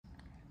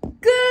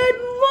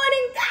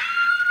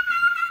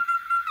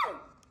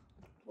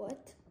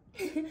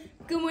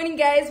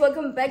morning, guys.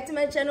 Welcome back to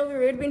my channel.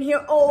 If you've been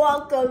here,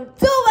 welcome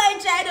to my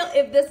channel.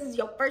 If this is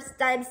your first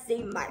time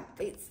seeing my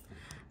face,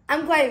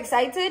 I'm quite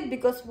excited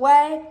because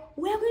we're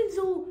going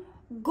to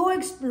go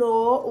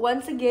explore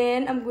once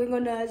again. I'm going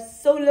on a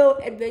solo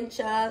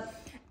adventure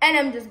and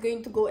I'm just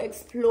going to go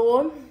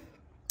explore.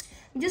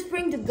 I'm just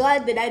praying to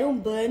God that I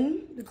don't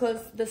burn because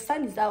the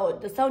sun is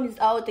out. The sun is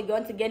out and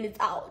once again it's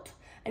out,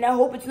 and I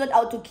hope it's not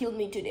out to kill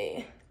me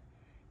today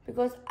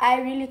because I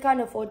really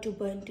can't afford to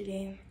burn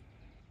today.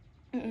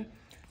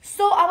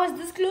 So I was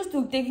this close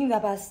to taking the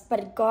bus,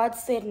 but God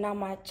said, "Now,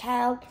 my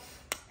child."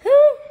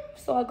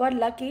 So I got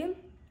lucky.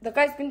 The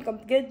guys couldn't come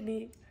get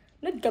me.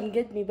 Not come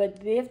get me, but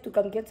they have to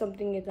come get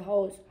something at the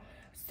house.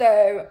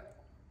 So,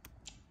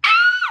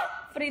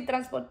 free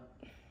transport.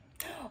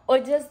 Or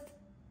just,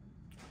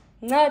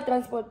 no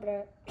transport,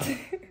 bro.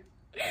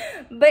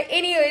 But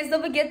anyways,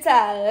 don't forget to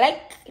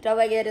like, don't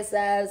forget to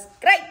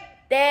subscribe,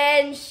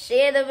 then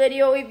share the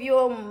video if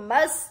you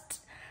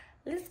must.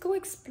 Let's go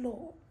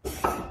explore.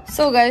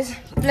 So guys,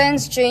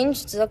 plans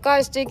changed. The car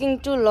is taking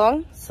too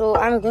long, so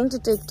I'm going to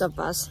take the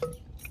bus.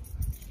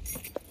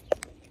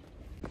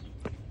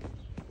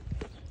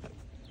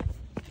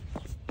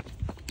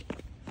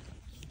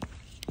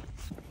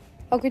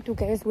 Okay, too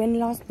guys, when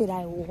last did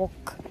I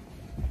walk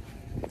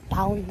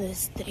down the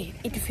street?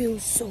 It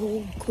feels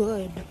so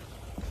good.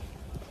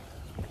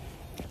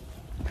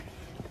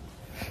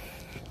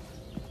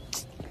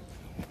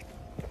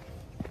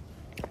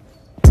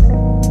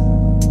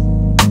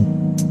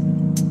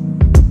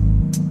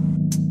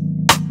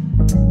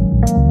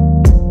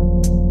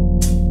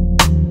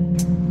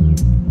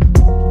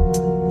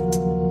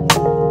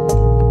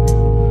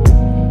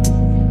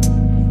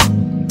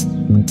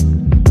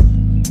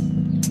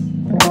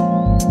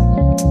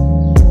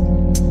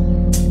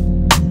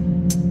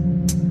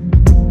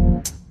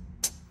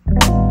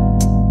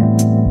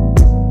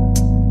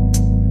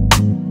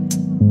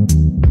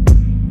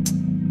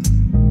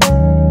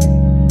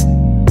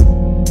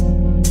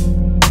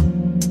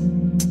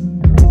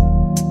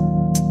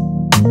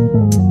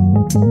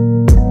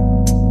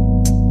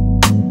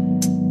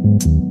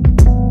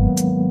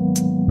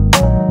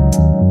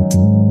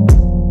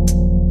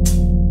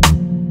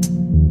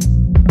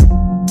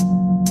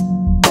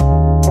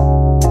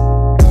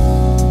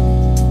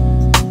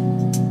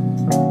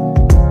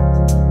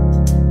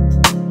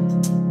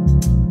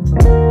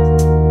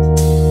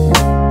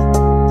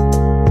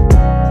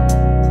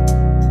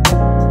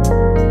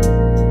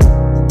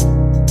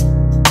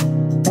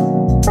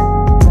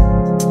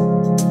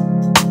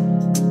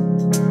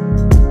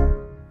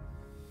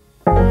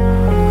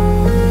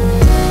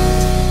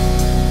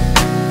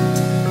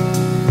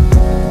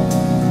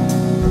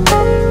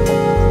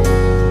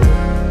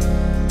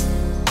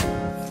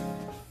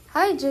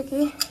 Hi,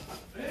 Jackie.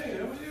 Hey,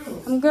 how are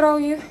you? I'm good, how are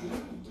you?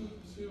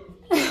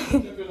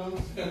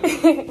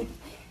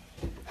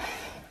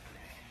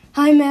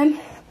 Hi, ma'am.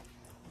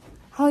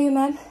 How are you,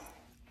 ma'am?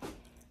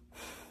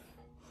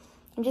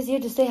 I'm just here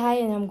to say hi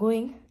and I'm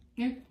going.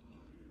 Yeah.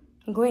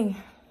 I'm going.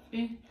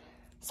 Yeah.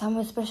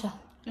 Somewhere special.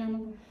 Yeah,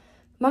 no.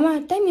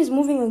 Mama, time is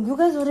moving and you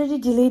guys already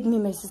delayed me,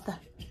 my sister.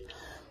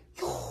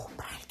 Yo,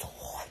 bright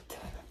what?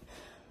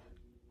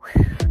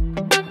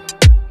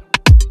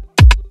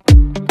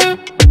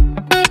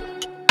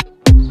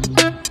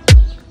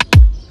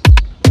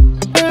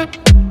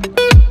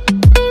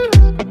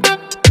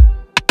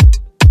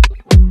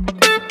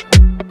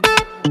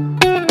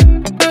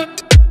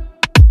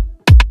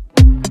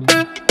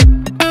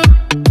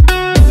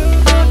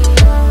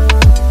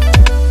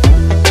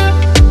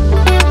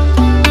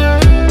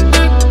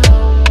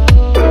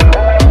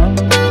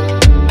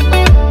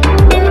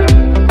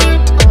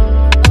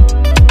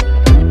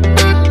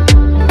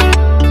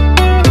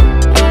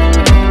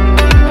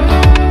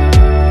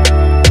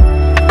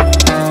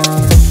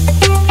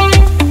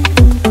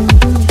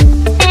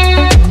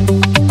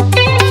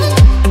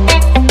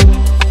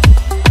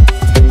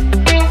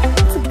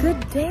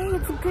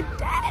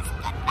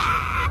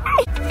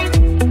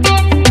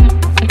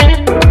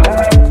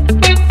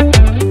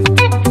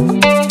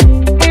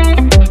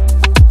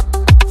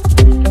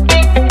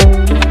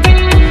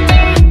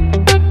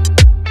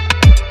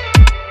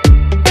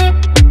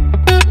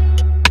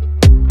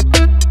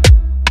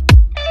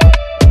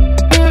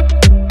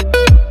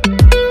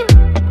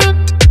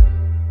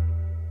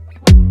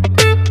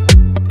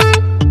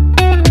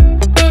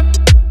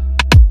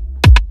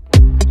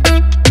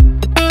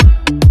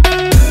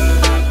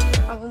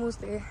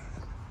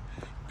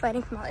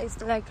 Fighting for my eyes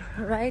to like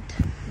right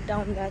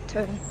down that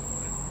turn.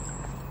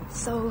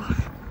 So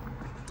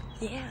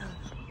yeah.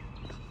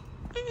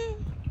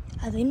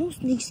 Are there no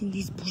snakes in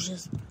these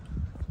bushes?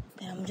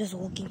 But I'm just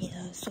walking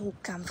here so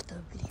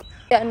comfortably.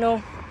 Yeah,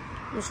 no.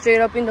 I'm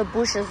straight up in the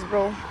bushes,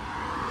 bro.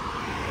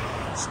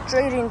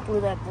 Straight into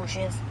the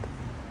bushes.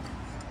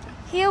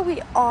 Here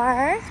we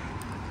are.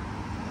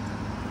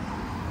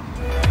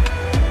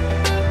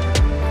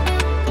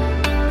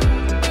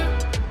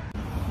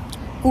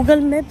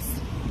 Google Maps.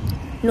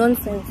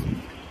 Nonsense.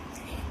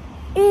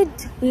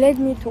 It led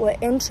me to an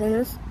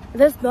entrance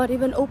that's not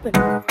even open.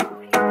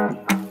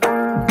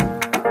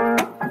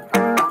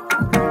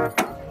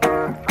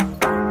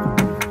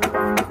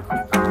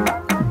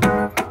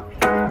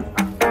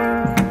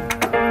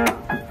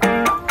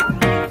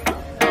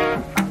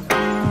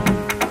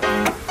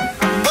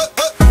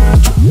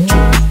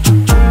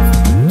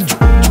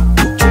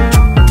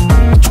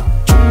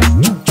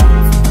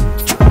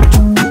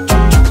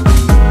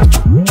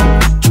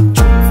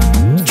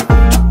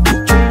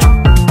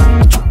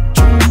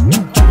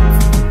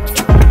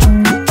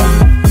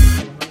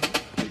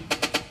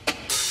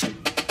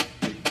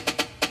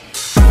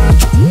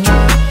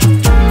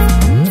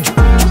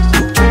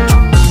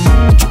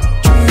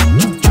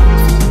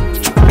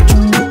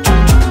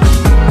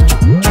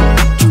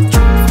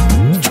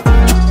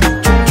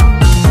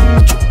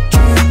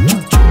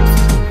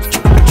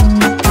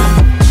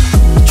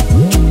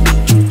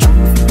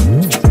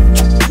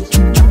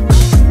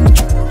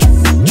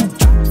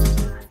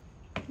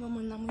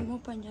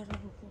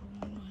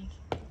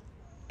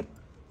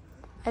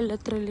 I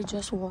literally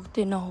just walked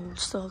in a whole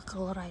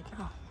circle right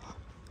now.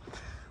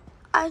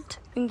 I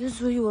think this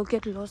is where you will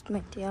get lost,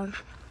 my dear.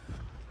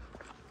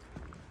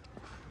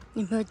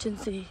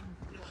 Emergency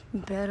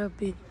better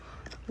be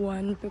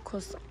one,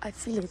 because I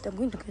feel it. I'm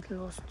going to get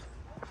lost.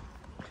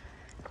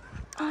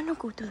 I want to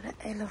go to the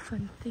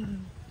elephant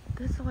thing.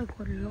 That's how I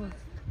got lost.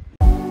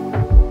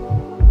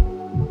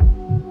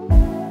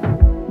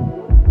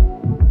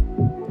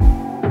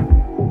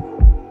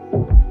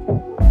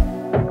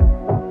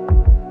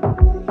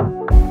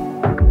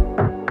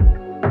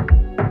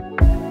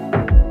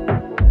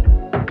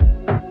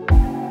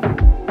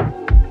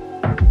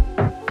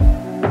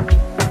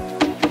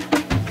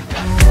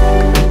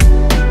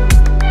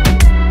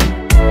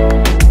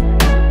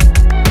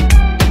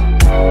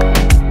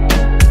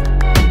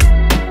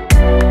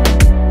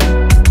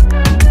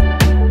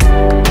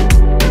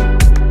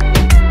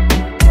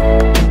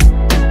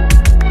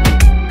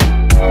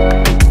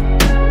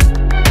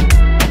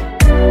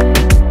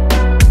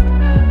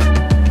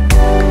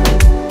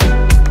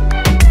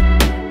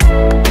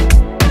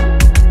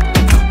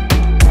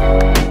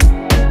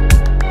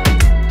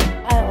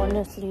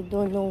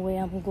 Don't know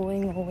where I'm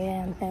going or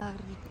where I'm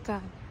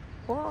at.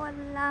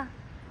 Hola.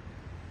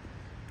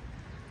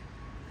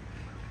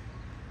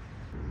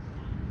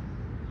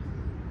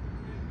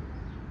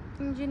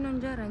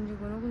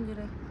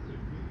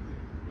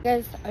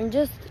 Guys, I'm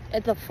just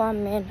at the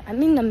farm, man.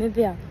 I'm in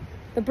Namibia.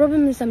 The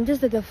problem is I'm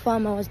just at the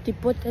farm. I was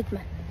deported,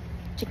 man.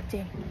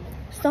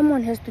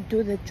 Someone has to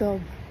do the job.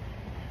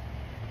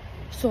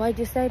 So I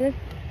decided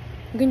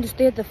I'm going to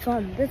stay at the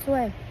farm. That's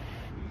why.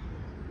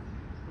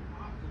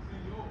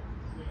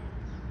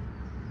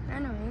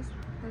 Anyways,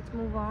 let's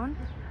move on.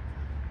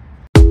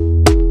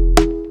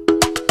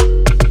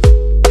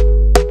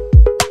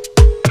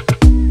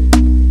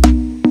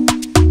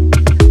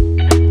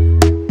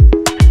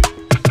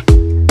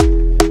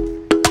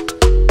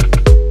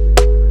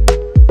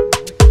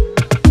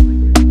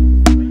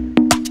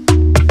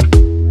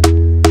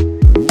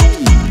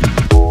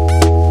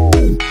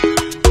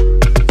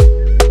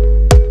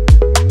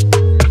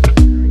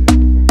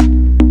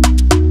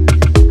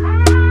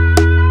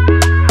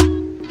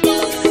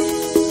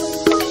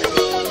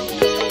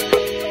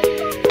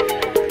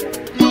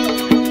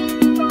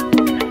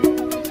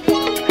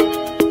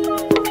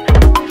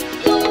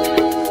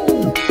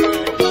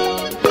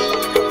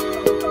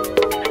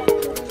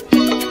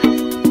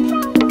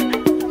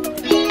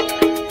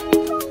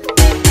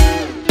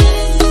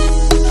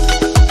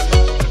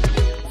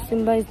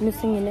 Simba is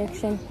missing in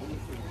action.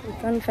 We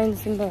can't find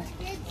Simba.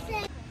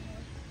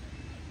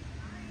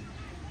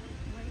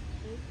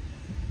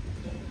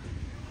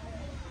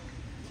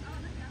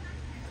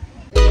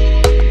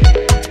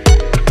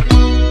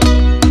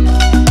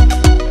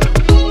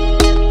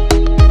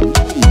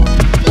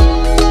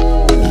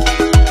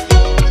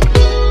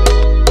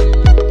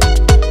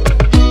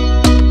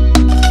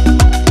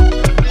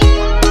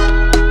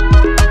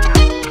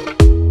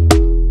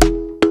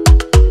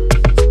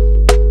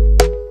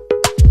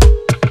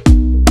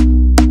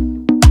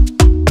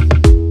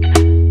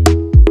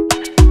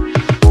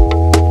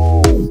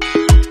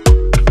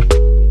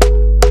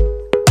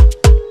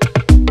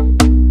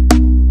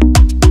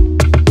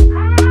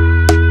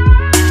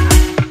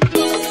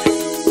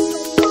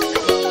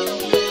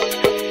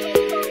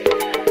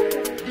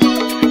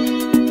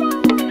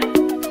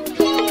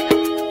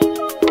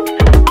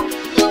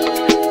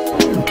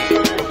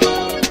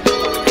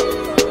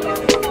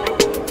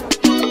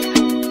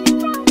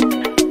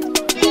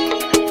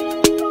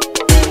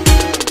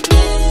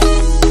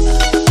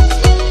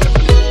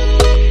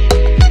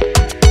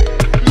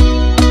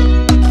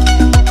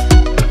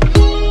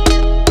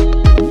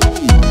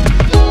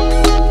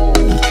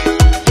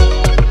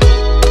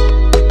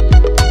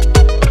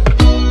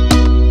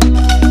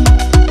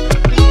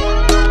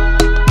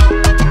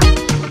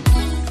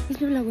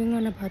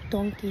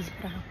 Donkeys,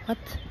 bro. What?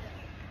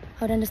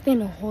 I would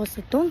understand a horse,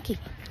 a donkey.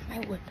 I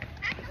would.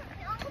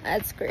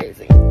 That's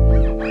crazy.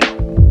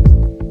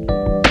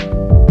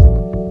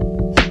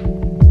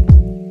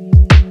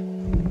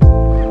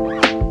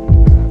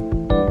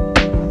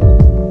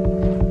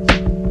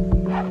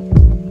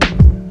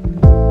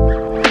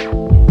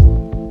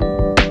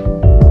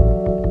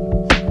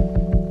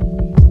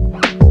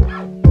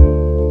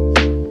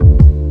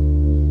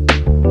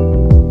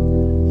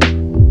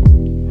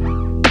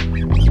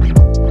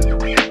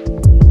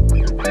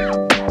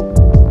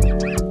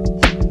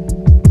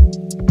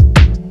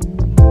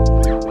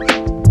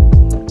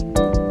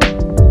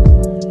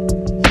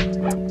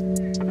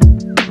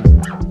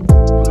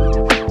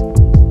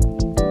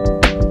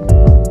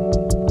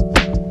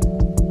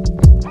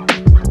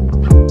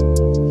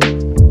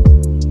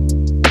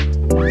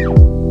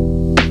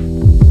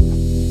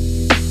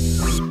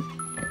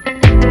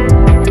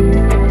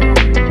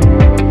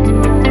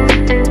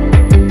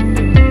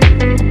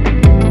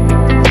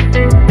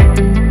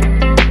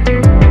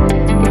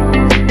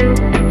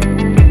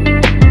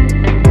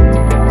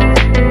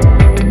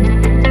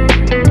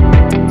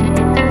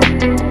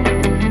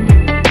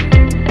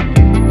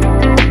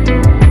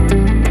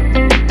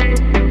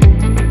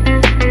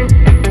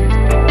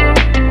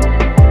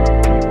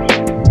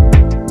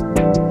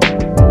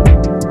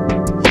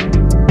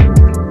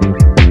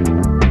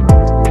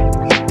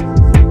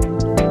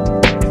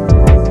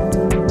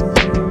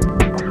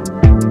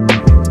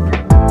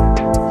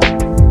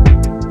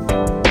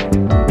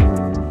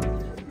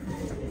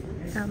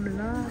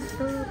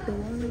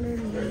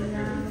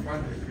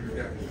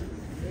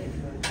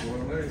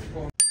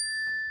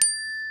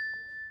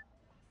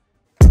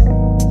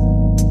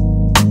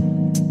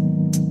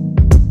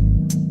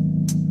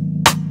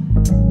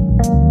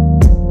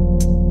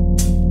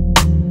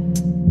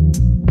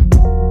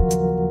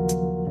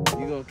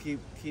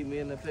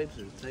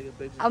 picture. Take a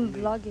picture. I'm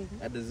vlogging.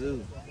 At the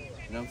zoo.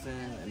 You know what I'm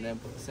saying? And then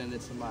send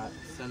it to my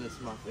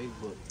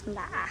Facebook.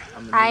 Nah.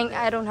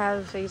 I don't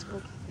have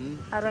Facebook.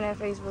 I don't have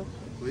Facebook.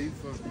 Where you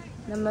from?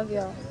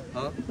 Namibia.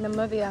 Huh?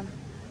 Namibia.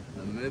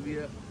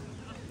 Namibia?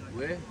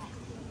 Where?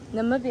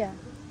 Namibia.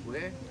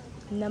 Where?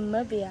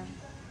 Namibia.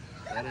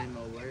 That ain't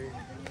no word.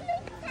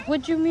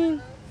 What you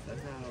mean?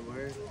 That's not a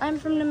word. I'm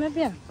from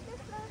Namibia.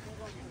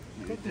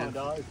 You're from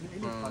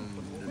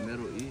the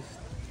Middle East.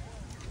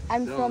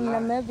 I'm from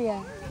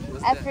Namibia,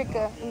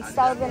 Africa, in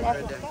southern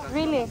Africa.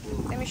 Really?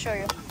 Let me show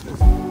you.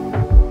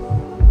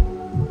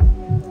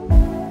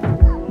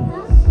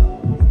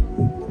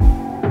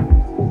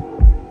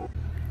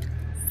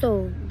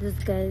 So, this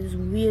guy's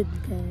weird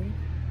guy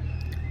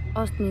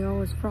asked me where I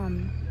was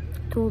from.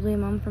 Told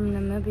him I'm from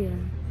Namibia.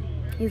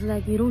 He's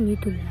like, you don't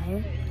need to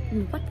lie.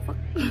 What the fuck?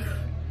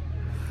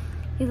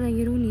 He's like,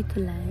 you don't need to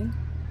lie.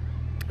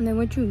 I'm like,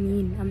 what you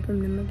mean? I'm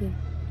from Namibia.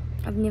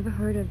 I've never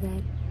heard of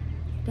that.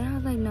 Then I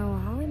was like, no,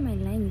 how am I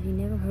lying if you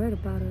never heard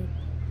about it?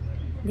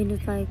 Then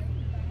it's like,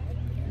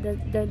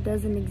 that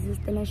doesn't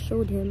exist. And I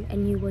showed him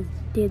and he was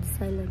dead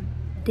silent.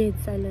 Dead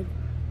silent.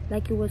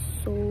 Like it was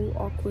so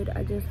awkward.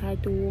 I just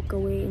had to walk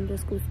away and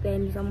just go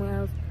stand somewhere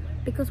else.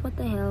 Because what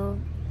the hell?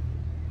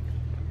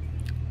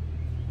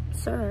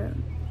 Sir,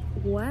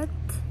 what?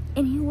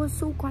 And he was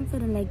so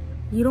confident, like,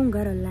 you don't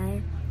gotta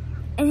lie.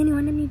 And then he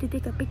wanted me to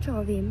take a picture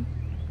of him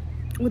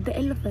with the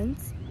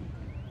elephants.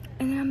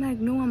 And then I'm like,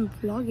 no, I'm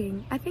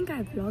vlogging. I think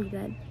I vlogged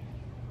that.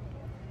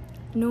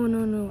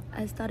 No.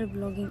 I started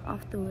vlogging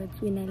afterwards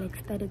when I like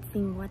started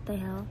seeing what the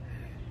hell.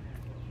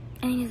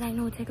 And he's like,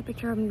 no, take a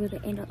picture of me with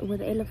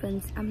the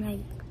elephants. I'm like,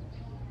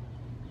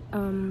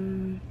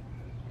 I'm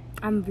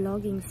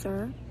vlogging,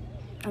 sir.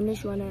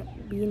 Unless you wanna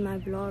be in my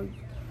vlog.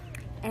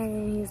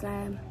 And he's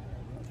like,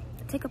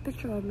 take a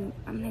picture of me.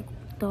 I'm like,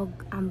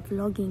 dog, I'm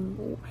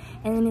vlogging.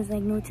 And then he's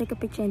like, no, take a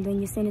picture and then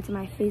you send it to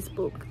my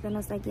Facebook. Then I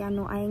was like, yeah,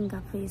 no, I ain't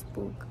got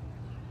Facebook.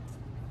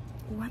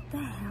 What the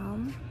hell?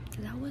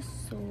 That was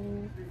so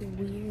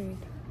weird.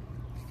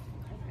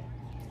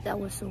 That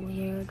was so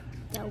weird.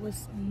 That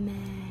was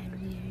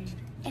mad weird.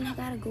 And I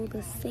gotta go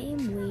the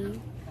same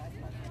way.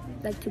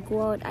 Like to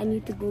go out, I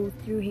need to go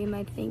through him,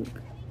 I think.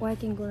 Or I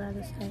can go the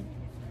other side.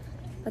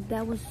 But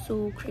that was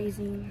so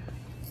crazy.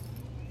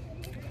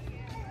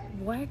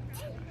 What?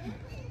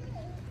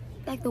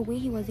 Like the way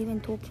he was even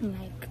talking,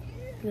 like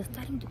he was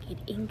starting to get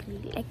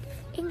angry. Like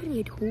angry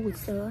at who,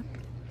 sir?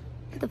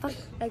 What the fuck?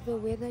 Like the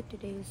weather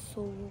today is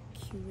so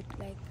cute.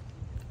 Like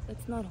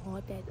it's not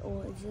hot at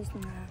all. It's just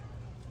nah.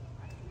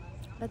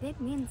 But that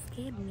man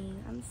scared me.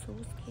 I'm so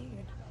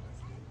scared.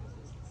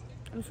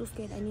 I'm so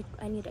scared.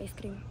 I need ice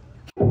cream.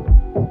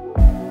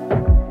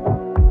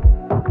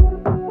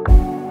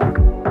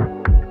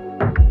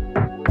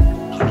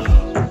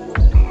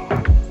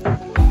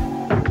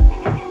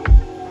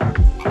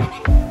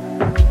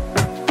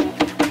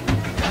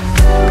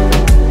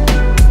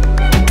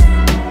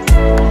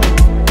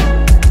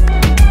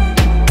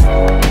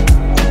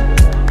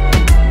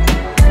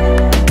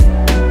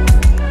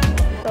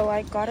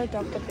 Got a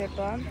Dr.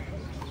 Pepper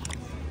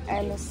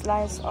and a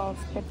slice of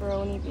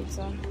pepperoni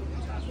pizza.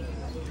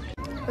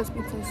 This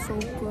pizza is so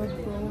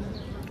good, bro.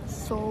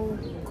 So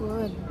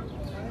good.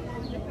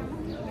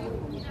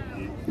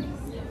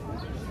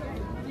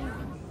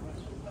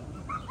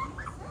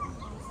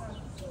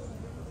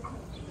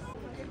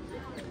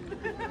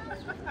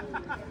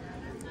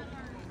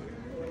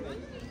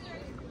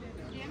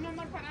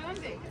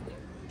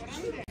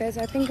 Guys,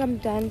 I think I'm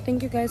done.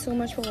 Thank you guys so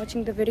much for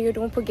watching the video.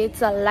 Don't forget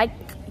to like,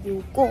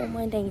 you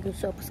comment, and you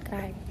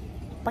subscribe.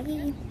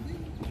 Bye.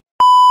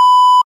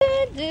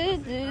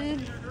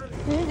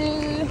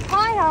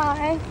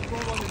 Hi.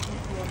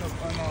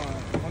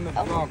 On the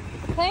vlog.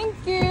 Thank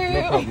you.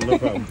 No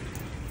problem.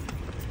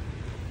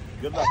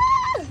 Good luck.